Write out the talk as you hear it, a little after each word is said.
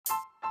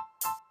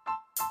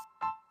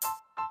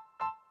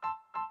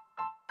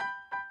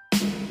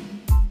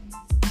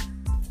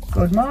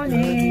Good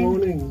morning. Good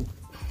morning.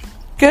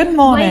 Good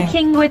morning.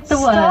 Waking with the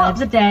Start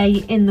the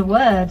day in the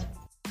Word.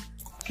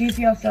 Give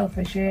yourself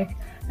a shake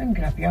and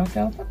grab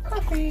yourself a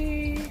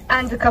coffee.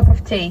 And a cup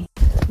of tea.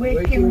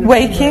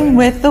 Waking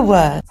with the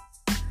Word.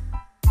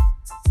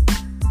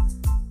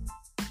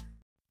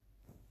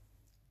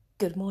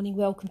 Good morning,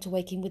 welcome to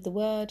Waking with the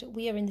Word.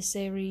 We are in the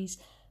series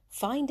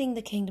Finding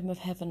the Kingdom of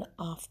Heaven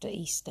After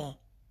Easter,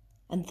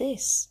 and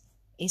this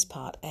is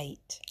part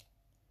 8.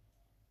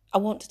 I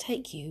want to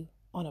take you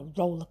on a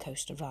roller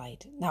coaster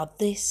ride. Now,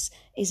 this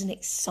is an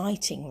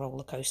exciting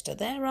roller coaster.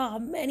 There are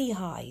many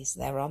highs,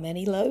 there are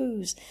many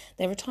lows.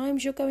 There are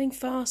times you're going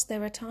fast,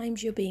 there are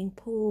times you're being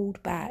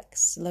pulled back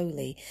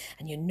slowly,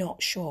 and you're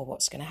not sure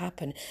what's going to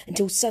happen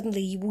until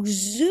suddenly you will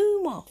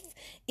zoom off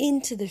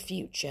into the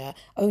future,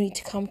 only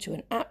to come to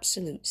an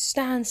absolute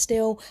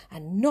standstill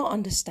and not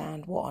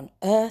understand what on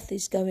earth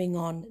is going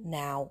on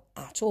now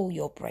at all.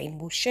 Your brain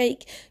will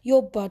shake,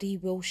 your body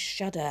will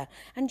shudder,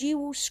 and you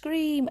will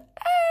scream,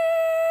 "Ah!"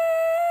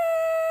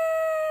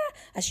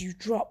 as you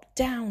drop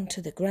down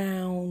to the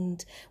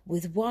ground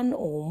with one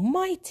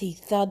almighty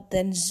thud,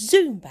 then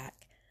zoom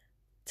back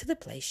to the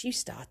place you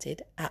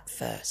started at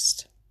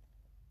first.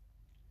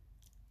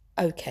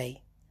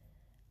 Okay,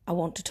 I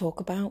want to talk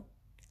about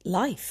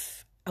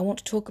life. I want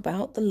to talk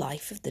about the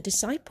life of the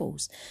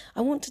disciples.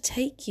 I want to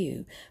take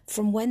you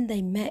from when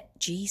they met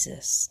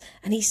Jesus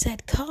and he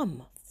said,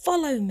 "Come,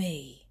 follow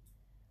me."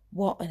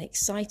 What an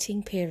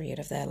exciting period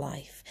of their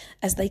life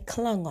as they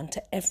clung onto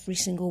every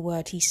single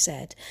word he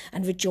said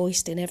and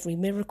rejoiced in every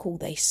miracle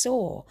they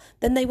saw.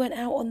 Then they went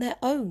out on their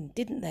own,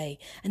 didn't they?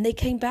 And they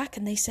came back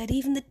and they said,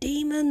 even the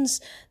demons,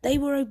 they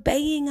were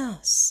obeying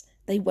us.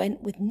 They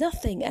went with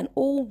nothing and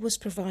all was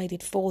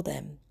provided for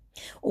them.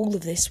 All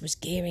of this was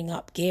gearing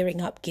up,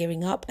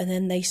 and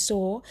then they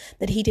saw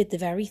that he did the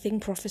very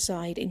thing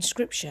prophesied in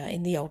Scripture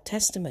in the Old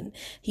Testament.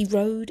 He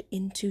rode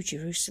into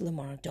Jerusalem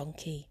on a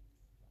donkey.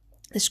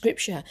 The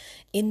Scripture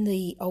in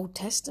the Old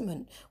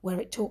Testament where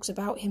it talks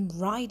about him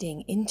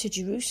riding into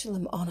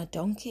Jerusalem on a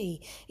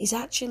donkey is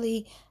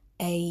actually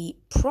a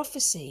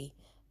prophecy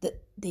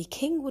that the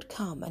king would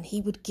come and he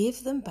would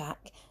give them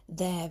back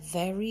their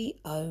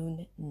very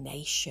own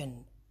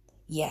nation.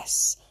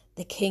 Yes,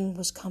 the king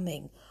was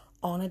coming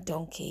on a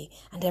donkey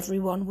and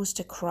everyone was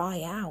to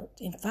cry out.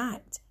 In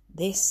fact,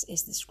 this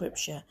is the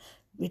Scripture.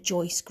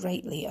 Rejoice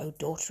greatly, O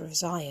daughter of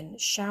Zion.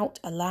 Shout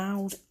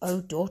aloud,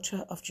 O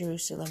daughter of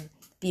Jerusalem.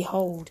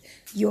 Behold,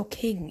 your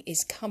king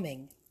is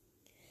coming.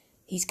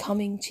 He's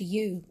coming to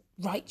you,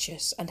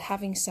 righteous and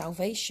having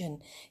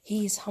salvation.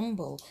 He is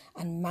humble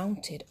and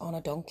mounted on a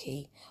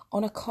donkey,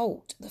 on a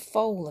colt, the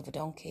foal of a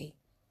donkey.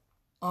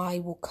 I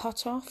will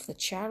cut off the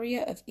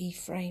chariot of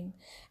Ephraim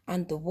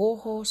and the war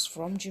horse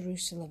from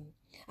Jerusalem.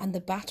 And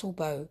the battle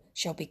bow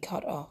shall be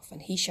cut off,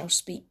 and he shall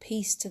speak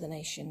peace to the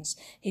nations.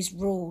 His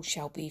rule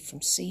shall be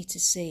from sea to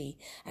sea,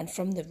 and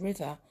from the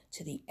river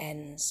to the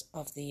ends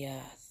of the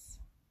earth.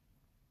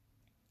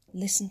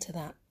 Listen to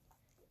that.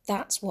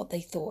 That's what they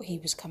thought he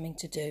was coming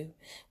to do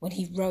when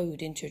he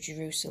rode into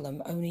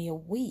Jerusalem only a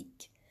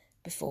week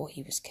before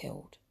he was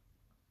killed.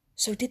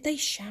 So did they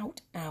shout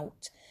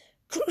out,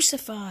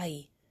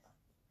 "Crucify!"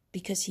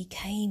 because he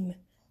came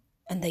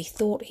and they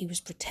thought he was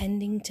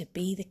pretending to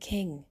be the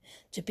king,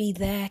 to be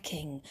their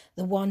king,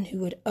 the one who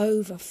would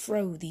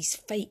overthrow these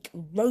fake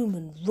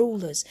Roman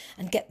rulers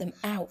and get them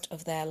out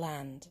of their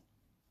land?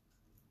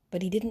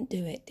 But he didn't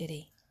do it, did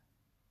he?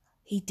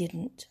 He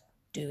didn't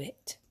do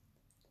it.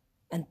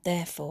 And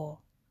therefore,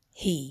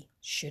 he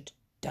should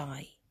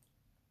die.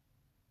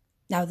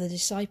 Now the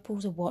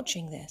disciples are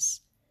watching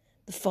this,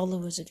 the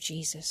followers of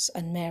Jesus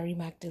and Mary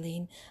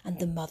Magdalene and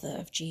the mother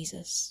of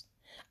Jesus.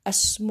 A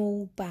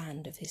small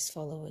band of his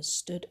followers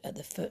stood at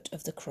the foot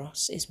of the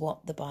cross, is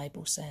what the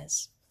Bible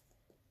says.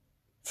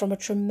 From a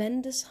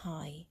tremendous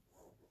high,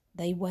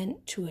 they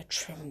went to a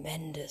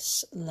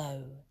tremendous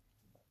low.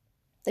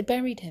 They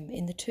buried him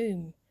in the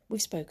tomb.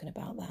 We've spoken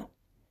about that.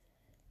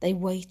 They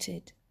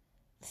waited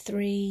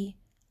 3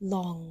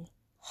 long,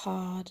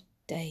 hard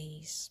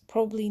days,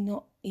 probably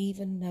not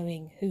even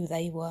knowing who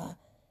they were.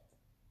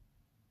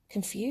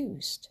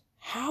 Confused.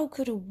 How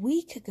could a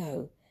week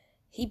ago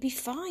he be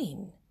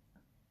fine?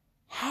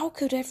 How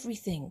could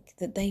everything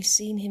that they've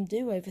seen him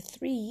do over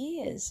 3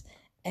 years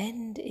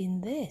end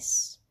in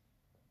this?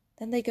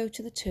 Then they go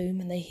to the tomb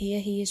and they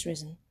hear he is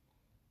risen.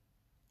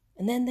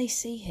 And then they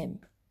see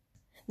him.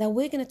 Now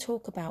we're going to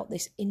talk about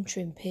this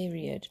interim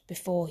period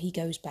before he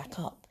goes back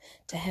up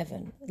to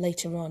heaven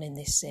later on in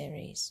this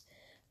series.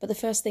 But the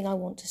first thing I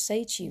want to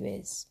say to you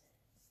is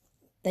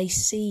they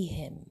see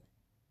him.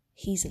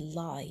 He's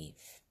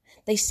alive.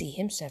 They see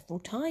him several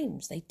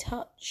times. They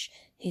touch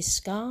his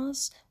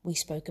scars. We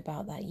spoke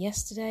about that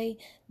yesterday.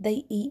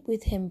 They eat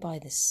with him by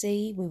the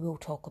sea. We will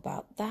talk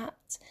about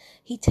that.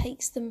 He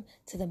takes them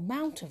to the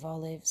Mount of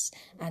Olives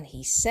and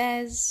he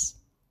says,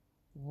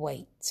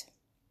 wait.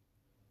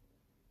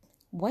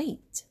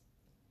 Wait.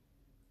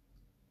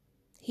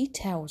 He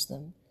tells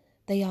them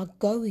they are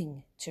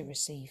going to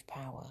receive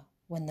power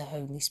when the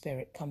Holy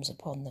Spirit comes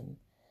upon them.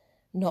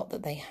 Not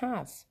that they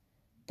have,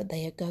 but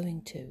they are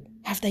going to.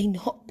 Have they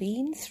not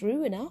been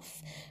through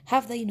enough?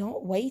 Have they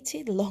not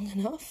waited long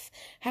enough?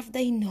 Have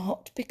they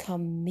not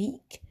become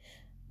meek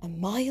and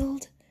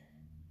mild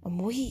and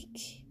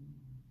weak?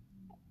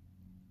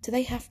 Do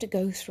they have to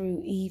go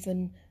through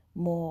even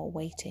more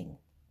waiting?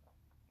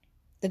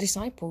 The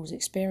disciples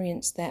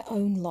experienced their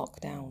own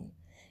lockdown.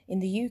 In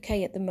the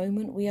UK at the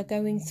moment, we are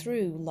going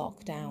through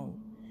lockdown.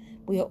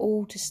 We are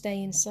all to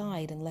stay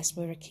inside unless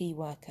we're a key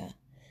worker.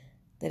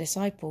 The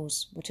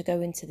disciples were to go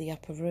into the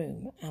upper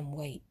room and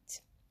wait,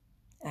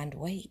 and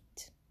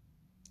wait,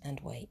 and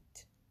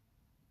wait.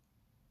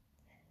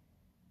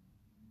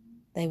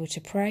 They were to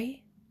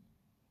pray,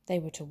 they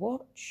were to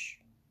watch,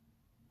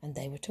 and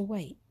they were to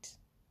wait,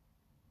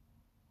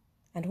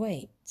 and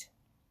wait,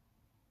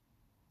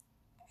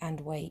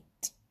 and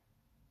wait.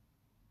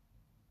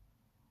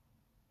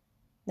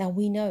 Now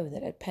we know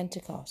that at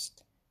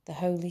Pentecost, the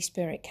Holy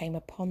Spirit came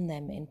upon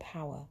them in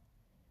power,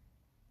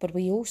 but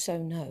we also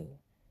know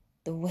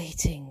the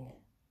waiting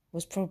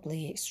was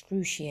probably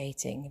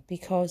excruciating,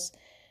 because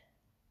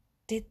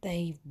did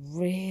they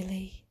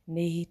really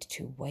need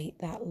to wait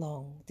that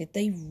long? Did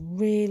they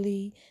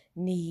really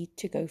need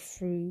to go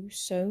through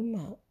so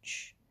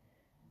much?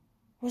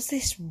 Was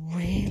this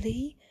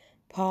really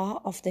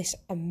part of this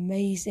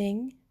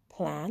amazing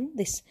plan,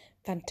 this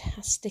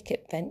fantastic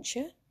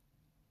adventure?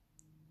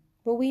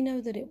 Well, we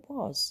know that it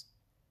was,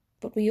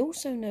 but we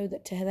also know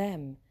that to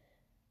them,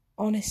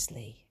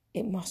 honestly,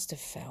 it must have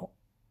felt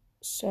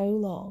so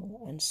long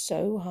and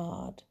so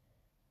hard.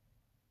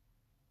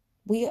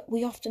 We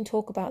often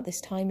talk about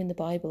this time in the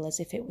Bible as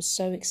if it was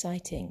so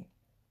exciting,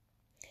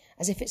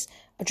 as if it's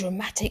a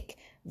dramatic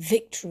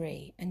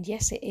victory. And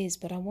yes, it is,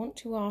 but I want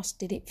to ask,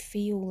 did it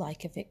feel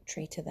like a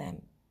victory to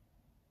them?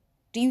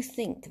 Do you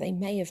think they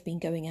may have been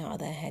going out of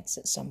their heads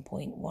at some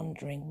point,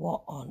 wondering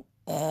what on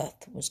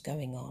earth was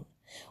going on?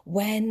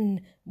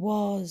 When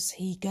was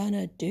he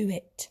gonna do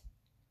it?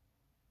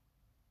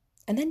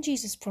 And then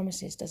Jesus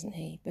promises, doesn't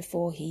he,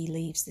 before he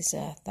leaves this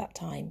earth that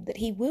time, that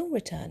he will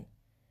return.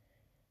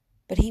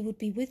 But he would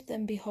be with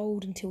them,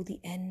 behold, until the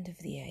end of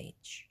the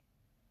age.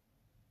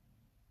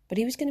 But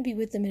he was going to be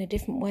with them in a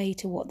different way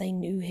to what they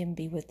knew him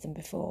be with them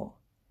before.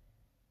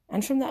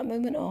 And from that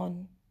moment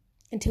on,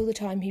 until the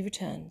time he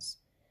returns,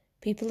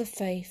 people of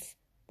faith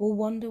will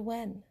wonder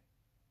when.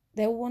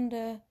 They'll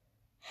wonder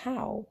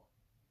how.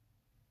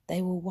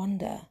 They will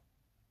wonder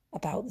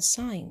about the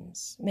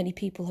signs. Many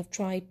people have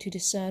tried to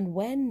discern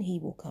when he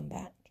will come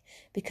back,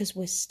 because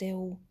we're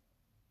still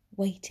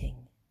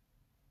waiting.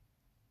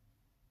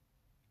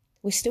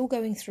 We're still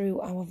going through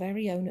our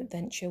very own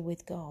adventure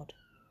with God.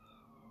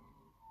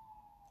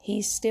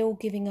 He's still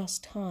giving us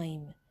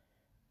time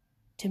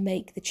to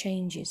make the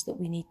changes that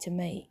we need to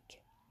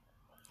make.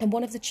 And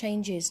one of the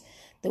changes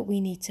that we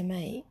need to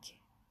make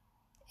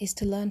is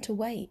to learn to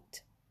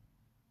wait.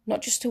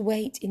 Not just to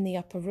wait in the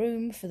upper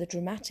room for the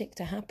dramatic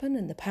to happen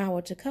and the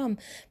power to come,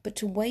 but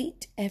to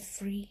wait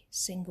every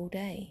single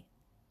day.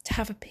 To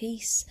have a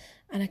peace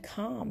and a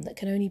calm that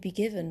can only be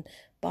given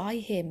by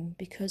him,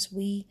 because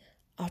we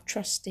are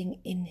trusting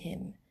in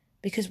him,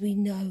 because we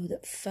know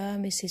that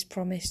firm is his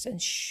promise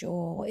and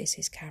sure is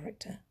his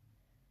character.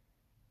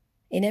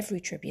 In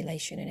every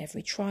tribulation, in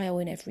every trial,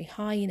 in every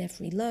high, in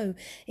every low,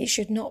 it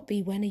should not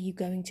be, when are you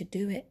going to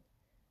do it?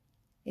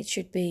 It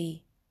should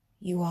be,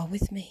 you are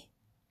with me.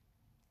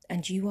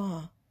 And you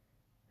are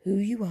who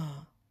you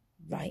are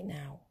right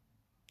now,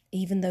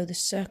 even though the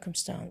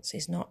circumstance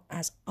is not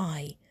as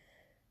I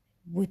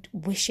would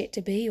wish it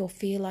to be or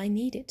feel I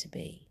need it to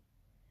be.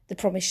 The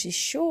promise is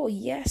sure,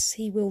 yes,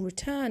 he will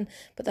return,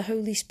 but the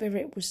Holy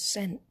Spirit was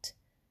sent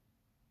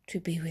to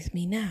be with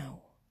me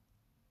now.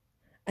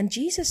 And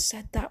Jesus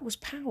said that was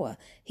power.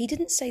 He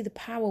didn't say the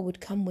power would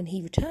come when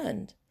he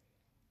returned.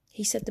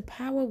 He said the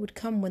power would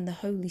come when the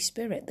Holy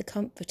Spirit, the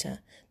Comforter,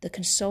 the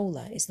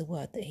Consoler is the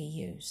word that he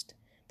used,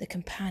 the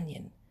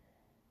companion,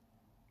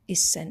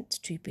 is sent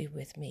to be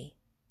with me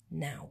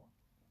now.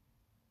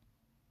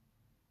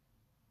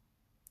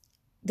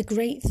 The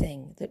great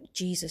thing that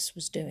Jesus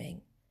was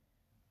doing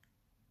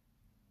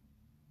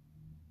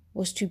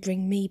was to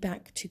bring me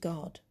back to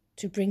God,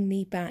 to bring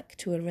me back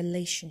to a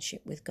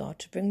relationship with God,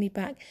 to bring me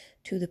back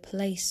to the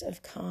place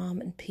of calm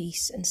and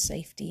peace and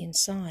safety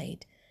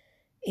inside,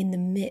 in the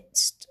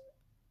midst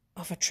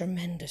of a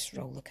tremendous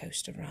roller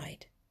coaster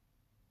ride.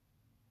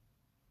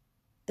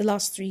 The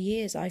last 3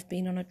 years I've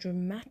been on a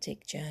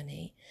dramatic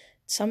journey.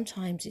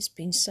 Sometimes it's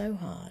been so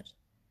hard.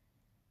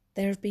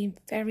 There have been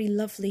very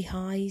lovely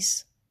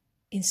highs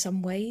in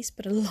some ways,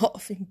 but a lot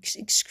of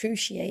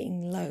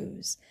excruciating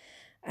lows.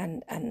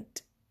 And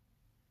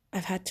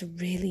I've had to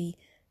really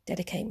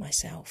dedicate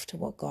myself to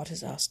what God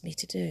has asked me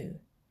to do.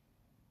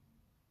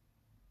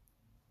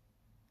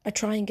 I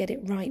try and get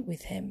it right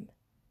with him.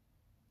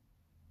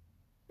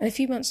 And a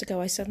few months ago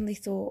I suddenly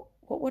thought,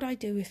 what would I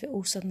do if it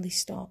all suddenly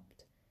stopped?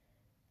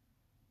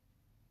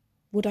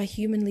 Would I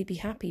humanly be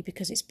happy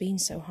because it's been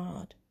so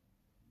hard?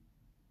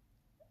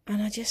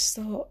 And I just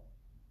thought,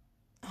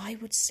 I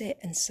would sit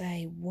and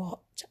say,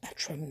 what a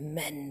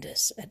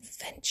tremendous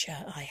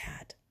adventure I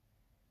had.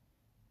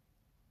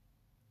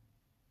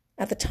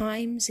 At the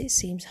times it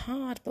seems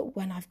hard, but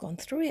when I've gone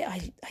through it,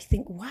 I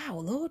think,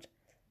 wow, Lord,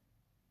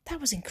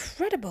 that was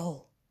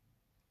incredible.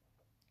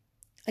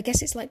 I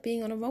guess it's like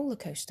being on a roller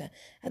coaster.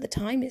 At the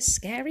time it's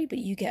scary, but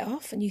you get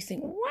off and you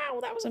think, wow,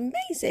 that was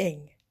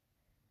amazing.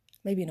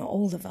 Maybe not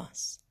all of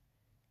us.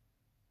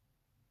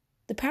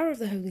 The power of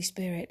the Holy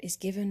Spirit is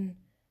given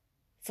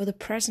for the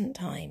present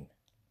time.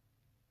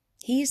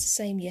 He is the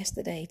same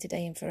yesterday,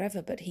 today and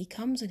forever, but he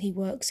comes and he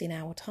works in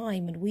our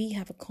time, and we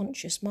have a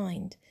conscious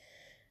mind.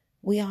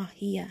 We are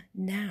here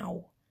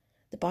now.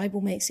 The Bible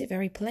makes it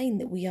very plain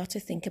that we are to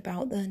think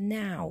about the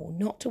now,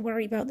 not to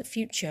worry about the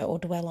future or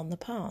dwell on the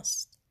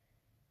past.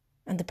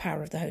 And the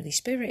power of the Holy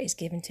Spirit is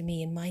given to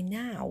me in my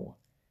now.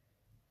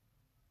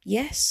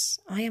 Yes,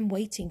 I am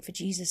waiting for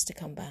Jesus to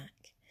come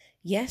back.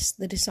 Yes,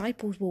 the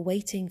disciples were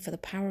waiting for the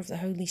power of the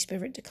Holy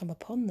Spirit to come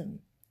upon them.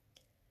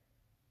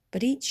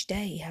 But each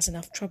day has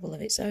enough trouble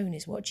of its own,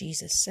 is what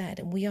Jesus said,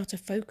 and we are to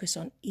focus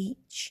on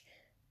each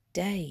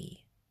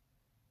day.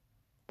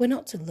 We're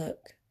not to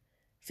look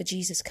for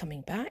Jesus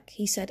coming back.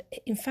 He said,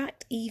 in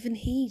fact, even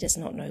he does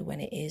not know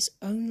when it is,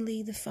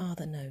 only the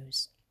Father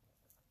knows.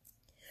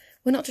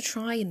 We're not to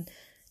try and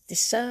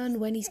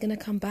discern when he's going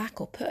to come back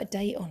or put a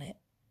date on it.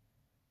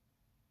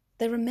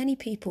 There are many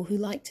people who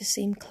like to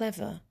seem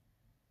clever,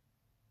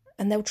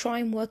 and they'll try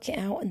and work it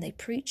out, and they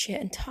preach it,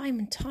 and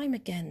time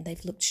again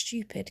they've looked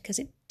stupid because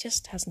it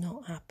just has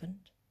not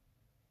happened.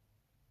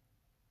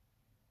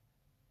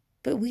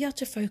 But we are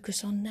to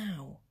focus on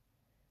now.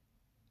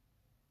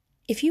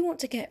 If you want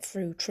to get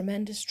through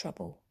tremendous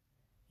trouble,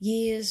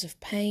 years of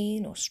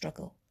pain or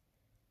struggle,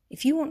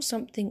 if you want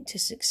something to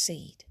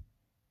succeed,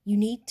 you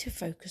need to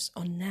focus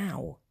on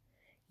now.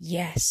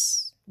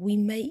 Yes, we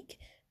make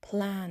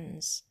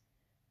plans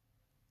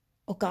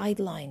or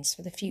guidelines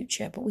for the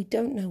future, but we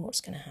don't know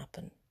what's going to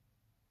happen.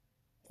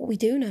 What we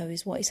do know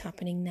is what is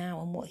happening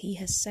now and what he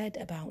has said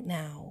about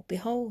now.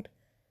 Behold,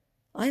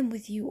 I am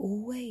with you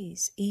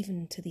always,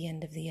 even to the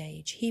end of the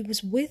age. He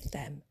was with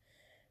them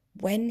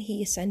when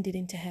he ascended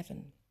into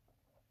heaven.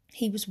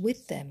 He was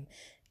with them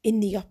in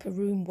the upper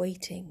room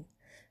waiting,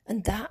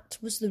 and that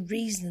was the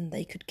reason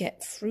they could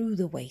get through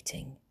the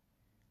waiting.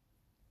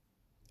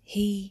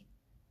 He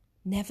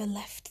never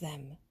left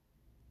them.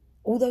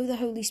 Although the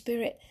Holy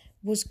Spirit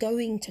was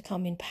going to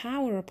come in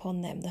power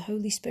upon them, the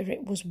Holy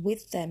Spirit was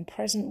with them,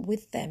 present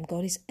with them.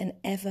 God is an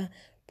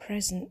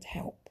ever-present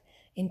help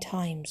in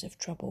times of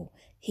trouble.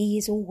 He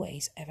is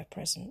always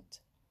ever-present.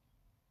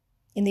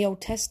 In the Old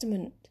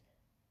Testament,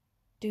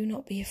 do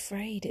not be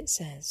afraid, it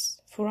says,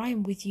 for I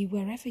am with you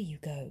wherever you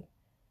go.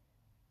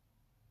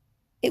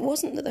 It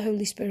wasn't that the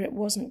Holy Spirit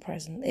wasn't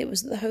present. It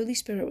was that the Holy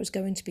Spirit was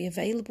going to be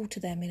available to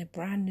them in a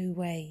brand new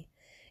way,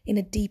 in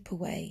a deeper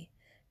way,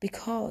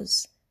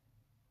 because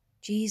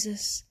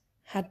Jesus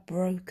had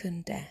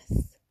broken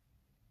death.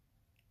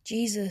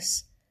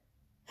 Jesus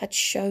had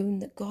shown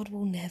that God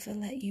will never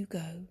let you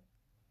go.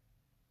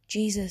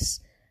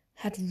 Jesus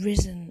had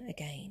risen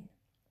again.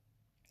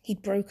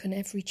 He'd broken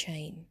every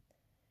chain.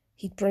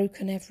 He'd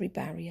broken every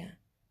barrier.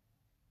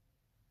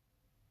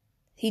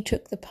 He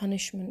took the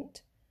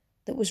punishment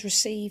that was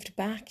received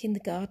back in the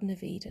Garden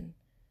of Eden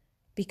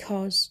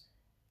because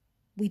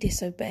we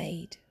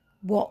disobeyed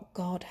what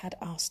God had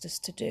asked us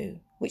to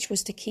do, which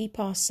was to keep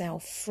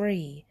ourselves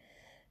free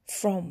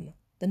from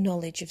the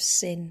knowledge of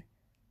sin,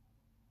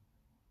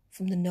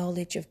 from the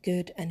knowledge of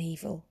good and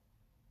evil,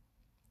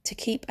 to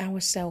keep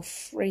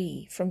ourselves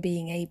free from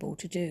being able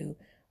to do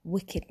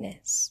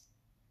wickedness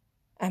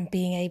and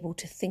being able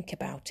to think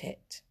about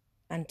it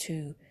and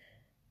to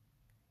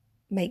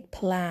make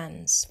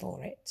plans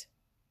for it.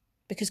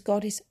 Because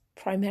God is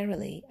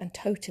primarily and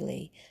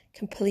totally,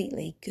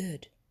 completely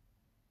good.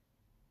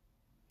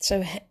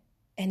 So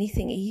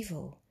anything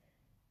evil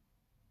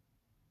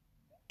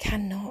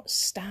cannot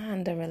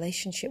stand a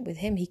relationship with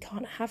him. He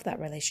can't have that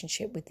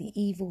relationship with the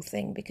evil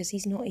thing because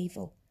he's not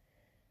evil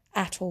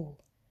at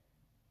all.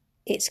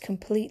 It's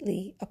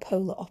completely a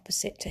polar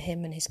opposite to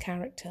him and his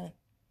character.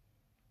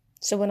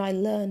 So when I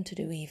learn to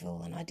do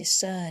evil and I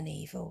discern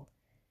evil,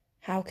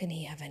 how can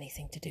he have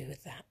anything to do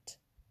with that?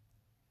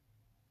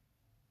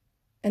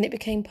 And it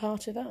became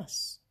part of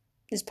us.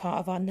 It's part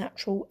of our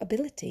natural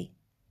ability.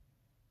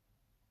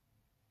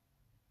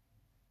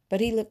 But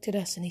he looked at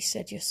us and he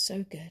said, "You're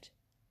so good.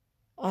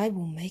 I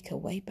will make a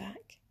way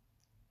back.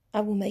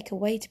 I will make a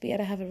way to be able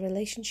to have a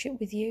relationship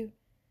with you.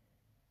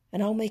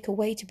 And I'll make a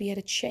way to be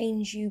able to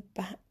change you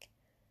back.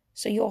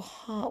 So your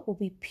heart will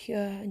be pure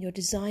and your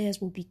desires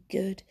will be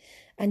good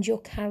and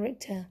your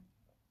character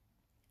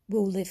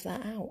will live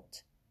that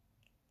out."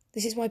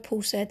 This is why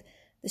Paul said,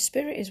 the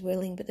spirit is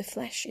willing, but the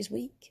flesh is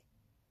weak.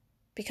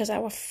 Because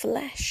our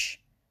flesh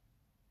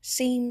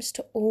seems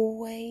to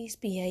always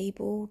be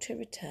able to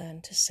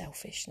return to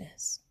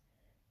selfishness.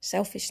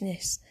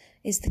 Selfishness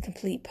is the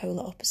complete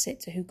polar opposite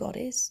to who God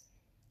is.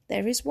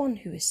 There is one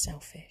who is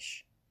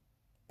selfish,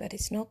 but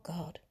it's not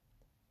God.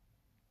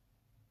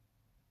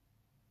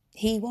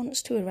 He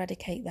wants to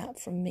eradicate that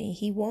from me.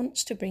 He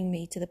wants to bring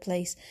me to the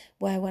place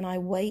where when I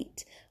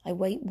wait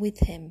with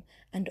him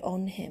and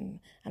on him,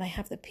 and I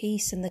have the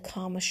peace and the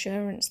calm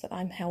assurance that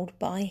I'm held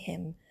by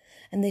him.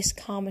 And this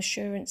calm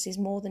assurance is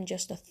more than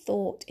just a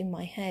thought in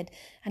my head,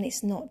 and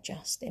it's not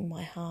just in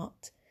my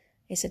heart.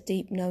 It's a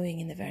deep knowing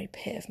in the very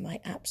pit of my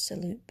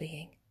absolute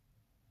being.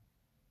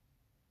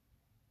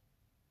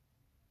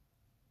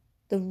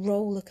 The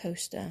roller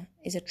coaster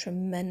is a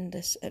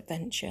tremendous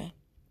adventure.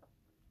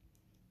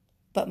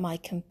 But my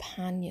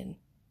companion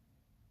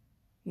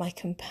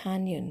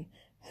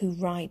who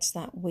rides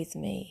that with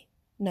me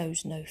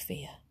knows no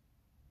fear.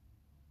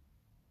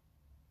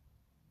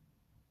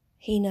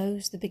 He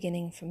knows the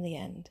beginning from the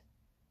end.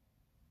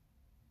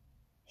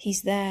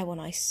 He's there when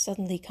I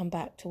suddenly come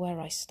back to where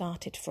I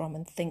started from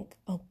and think,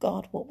 oh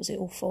God, what was it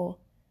all for?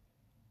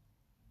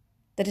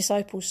 The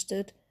disciples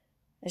stood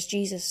as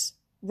Jesus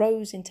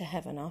rose into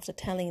heaven after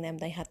telling them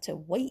they had to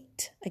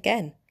wait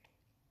again.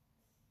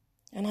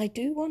 And I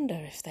do wonder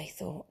if they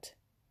thought,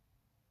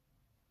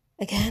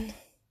 again,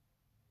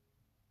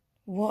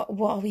 what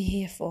are we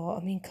here for?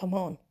 I mean, come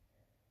on.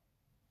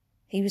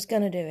 He was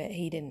going to do it.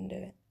 He didn't do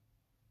it.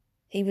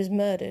 He was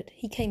murdered.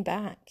 He came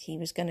back. He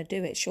was going to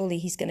do it. Surely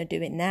he's going to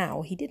do it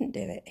now. He didn't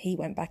do it. He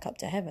went back up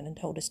to heaven and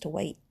told us to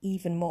wait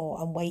even more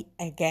and wait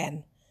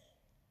again.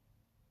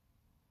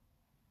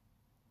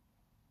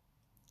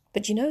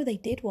 But you know, they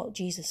did what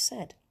Jesus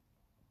said.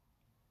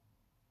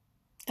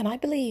 And I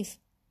believe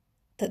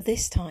that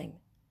this time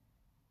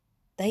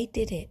they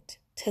did it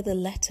to the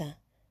letter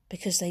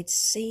because they'd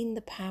seen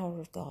the power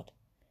of God.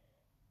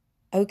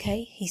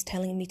 Okay, he's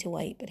telling me to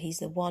wait, but he's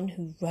the one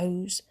who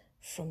rose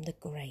from the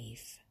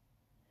grave.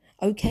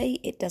 Okay,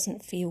 it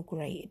doesn't feel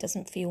great, it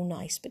doesn't feel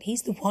nice, but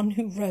he's the one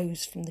who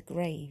rose from the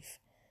grave.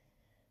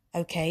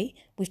 Okay,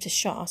 we've to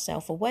shut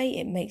ourselves away,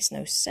 it makes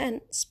no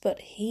sense, but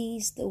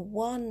he's the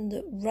one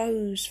that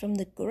rose from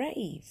the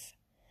grave.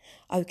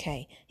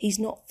 Okay, he's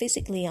not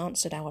physically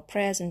answered our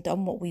prayers and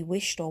done what we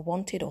wished or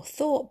wanted or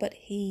thought, but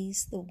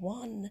he's the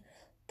one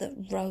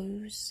that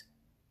rose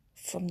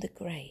from the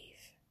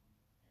grave.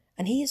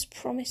 And he has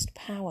promised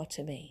power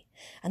to me.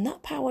 And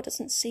that power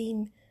doesn't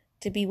seem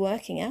to be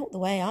working out the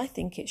way I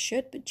think it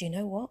should, but do you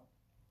know what?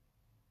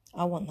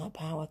 I want that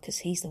power because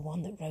he's the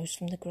one that rose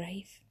from the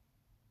grave.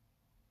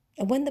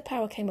 And when the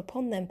power came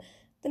upon them,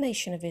 the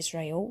nation of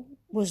Israel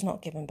was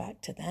not given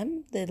back to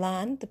them. The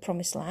land, the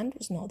promised land,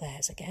 was not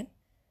theirs again.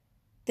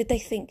 Did they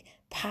think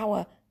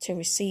power to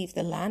receive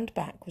the land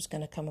back was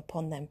going to come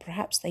upon them?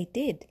 Perhaps they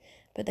did,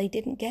 but they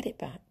didn't get it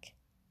back.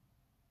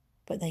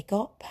 But they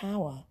got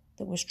power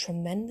that was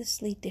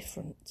tremendously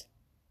different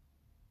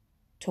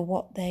to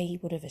what they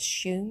would have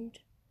assumed,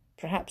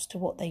 perhaps to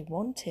what they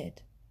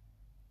wanted.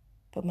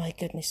 But my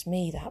goodness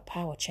me, that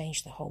power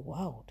changed the whole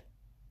world.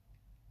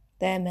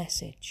 Their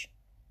message,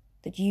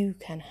 that you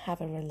can have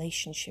a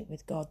relationship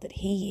with God, that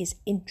he is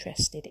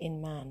interested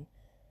in man,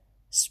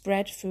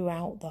 spread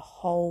throughout the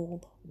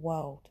whole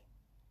world,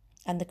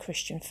 and the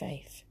Christian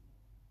faith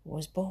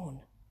was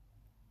born.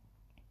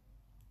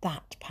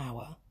 That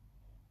power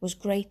was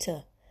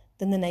greater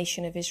than the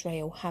nation of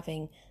Israel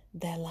having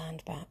their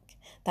land back.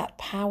 That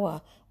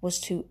power was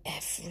to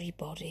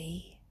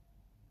everybody.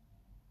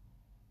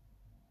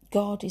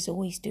 God is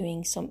always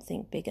doing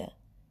something bigger.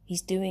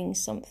 He's doing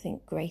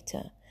something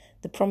greater.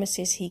 The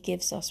promises he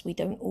gives us we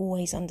don't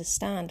always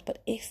understand,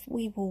 but if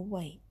we will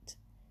wait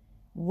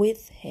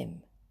with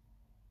him,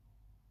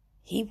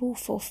 he will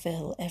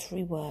fulfill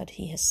every word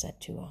he has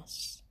said to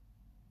us.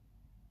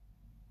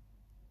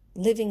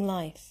 Living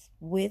life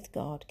with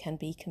God can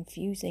be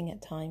confusing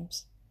at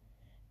times,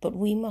 but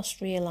we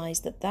must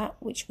realize that that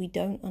which we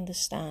don't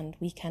understand,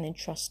 we can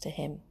entrust to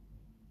him,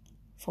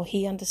 for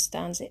he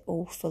understands it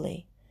all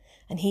fully,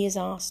 and he has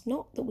asked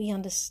not that we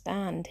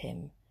understand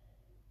him,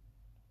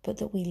 but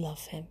that we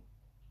love him,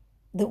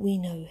 that we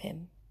know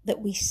him,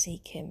 that we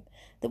seek him,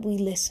 that we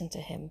listen to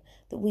him,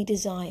 that we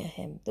desire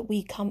him, that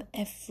we come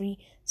every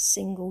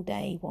single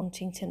day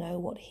wanting to know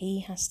what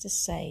he has to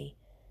say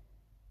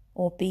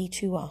or be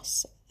to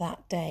us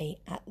that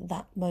day at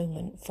that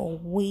moment. For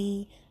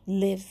we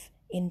live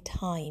in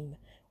time,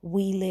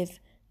 we live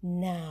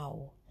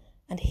now,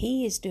 and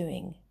he is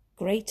doing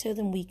greater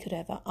than we could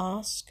ever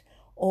ask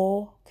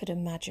or could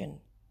imagine.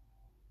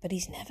 But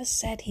he's never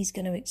said he's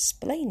going to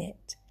explain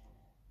it.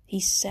 He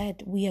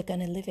said we are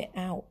going to live it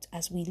out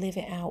as we live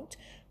it out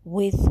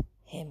with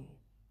him.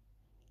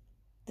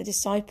 The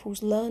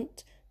disciples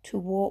learnt to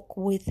walk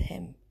with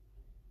him.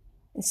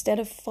 Instead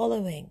of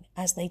following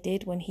as they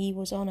did when he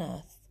was on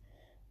earth,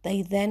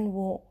 they then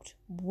walked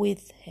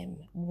with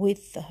him,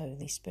 with the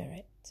Holy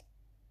Spirit.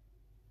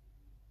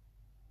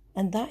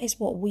 And that is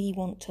what we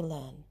want to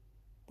learn.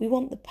 We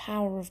want the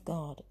power of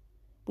God.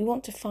 We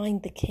want to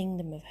find the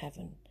kingdom of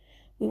heaven.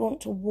 We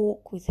want to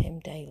walk with him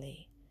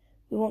daily.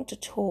 We want to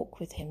talk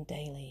with him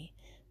daily.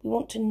 We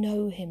want to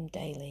know him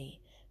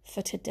daily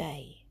for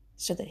today,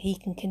 so that he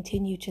can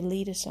continue to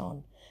lead us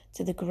on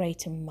to the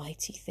great and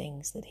mighty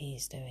things that he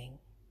is doing.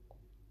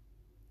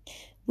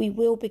 We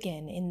will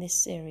begin in this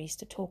series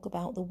to talk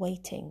about the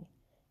waiting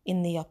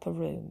in the upper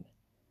room.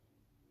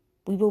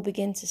 We will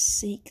begin to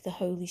seek the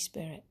Holy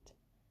Spirit.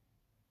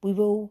 We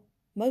will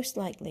most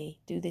likely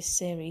do this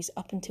series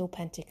up until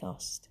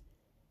Pentecost,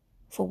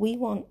 for we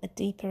want a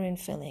deeper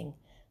infilling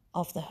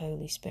of the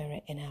Holy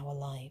Spirit in our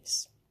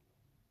lives.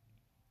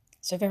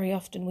 So very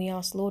often we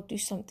ask, Lord, do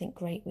something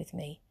great with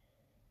me.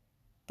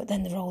 But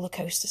then the roller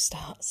coaster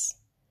starts.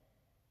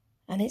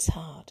 And it's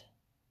hard.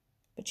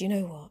 But you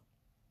know what?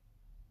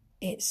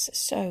 It's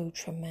so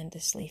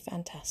tremendously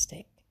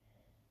fantastic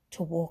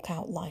to walk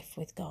out life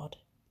with God.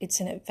 It's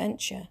an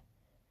adventure.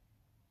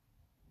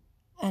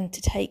 And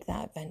to take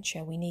that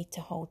adventure, we need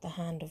to hold the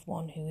hand of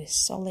one who is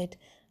solid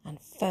and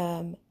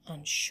firm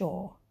and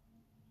sure.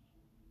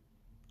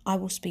 I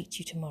will speak to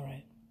you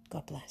tomorrow.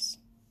 God bless.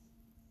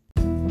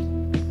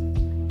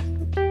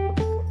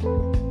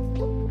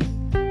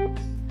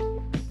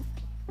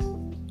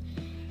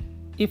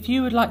 If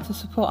you would like to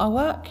support our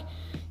work,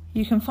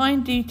 you can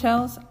find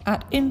details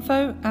at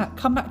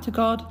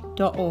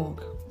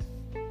info@comebacktogod.org.